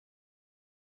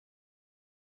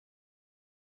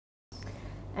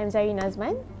I'm Zairin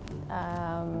Azman,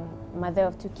 mother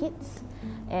of 2 kids,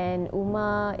 and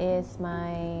UMMA is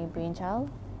my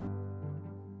brainchild.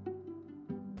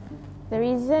 The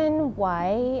reason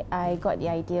why I got the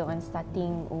idea on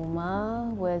starting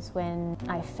UMMA was when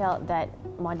I felt that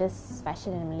modest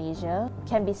fashion in Malaysia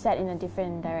can be set in a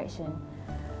different direction.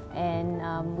 And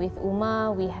with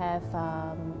UMMA, we have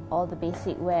all the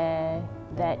basic wear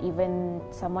that even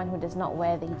someone who does not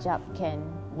wear the hijab can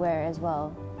wear as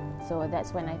well. So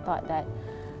that's when I thought that,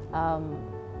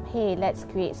 hey, let's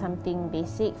create something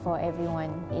basic for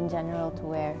everyone in general to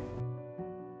wear.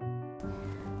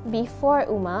 Before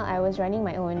UMMA, I was running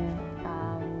my own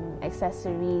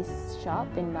accessories shop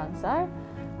in Bangsar,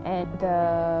 and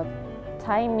the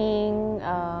timing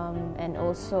and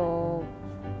also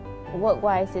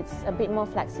work-wise, it's a bit more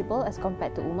flexible as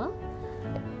compared to UMMA.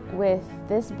 With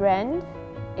this brand,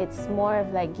 it's more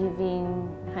of like giving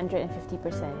 150%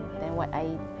 than what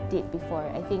I did before.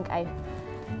 I think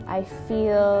I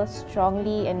feel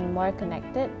strongly and more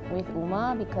connected with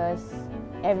UMMA because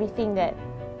everything that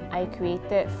I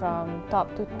created from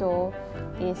top to toe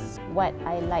is what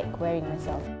I like wearing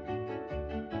myself.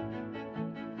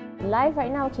 Life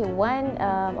right now, okay,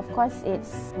 of course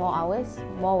it's more hours,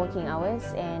 more working hours,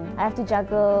 and I have to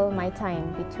juggle my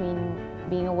time between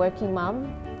being a working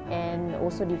mom and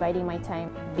also dividing my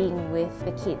time being with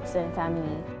the kids and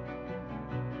family.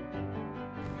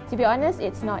 To be honest,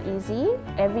 it's not easy.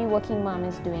 Every working mom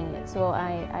is doing it. So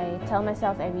I tell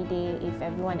myself every day, if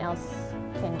everyone else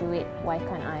can do it, why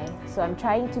can't I? So I'm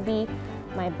trying to be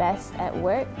my best at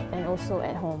work and also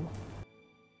at home.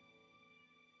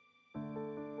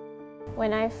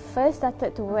 When I first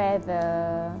started to wear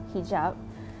the hijab,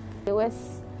 it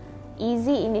was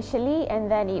easy initially, and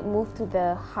then it moved to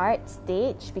the hard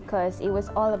stage because it was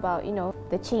all about,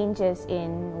 the changes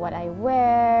in what I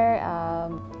wear,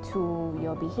 to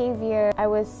your behavior. I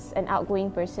was an outgoing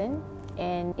person,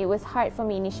 and it was hard for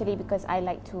me initially because I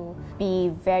like to be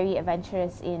very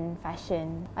adventurous in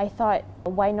fashion. I thought,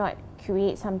 why not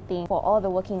create something for all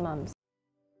the working moms?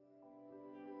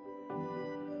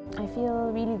 I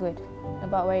feel really good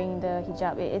about wearing the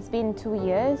hijab. It's been 2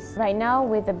 years. Right now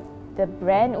with the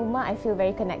brand UMMA, I feel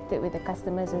very connected with the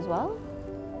customers as well,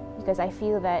 because I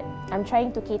feel that I'm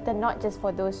trying to cater not just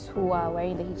for those who are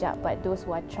wearing the hijab, but those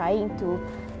who are trying to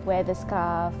wear the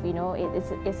scarf.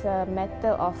 It's a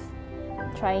matter of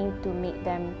trying to make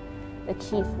them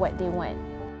achieve what they want.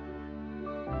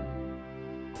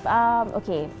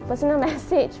 Okay, personal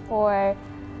message for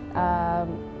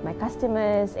my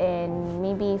customers and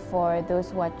maybe for those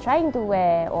who are trying to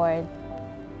wear or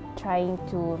trying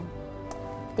to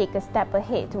take a step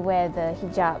ahead to wear the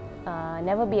hijab.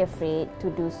 Never be afraid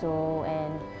to do so,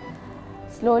 and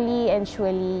slowly and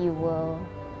surely you will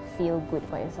feel good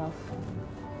about yourself.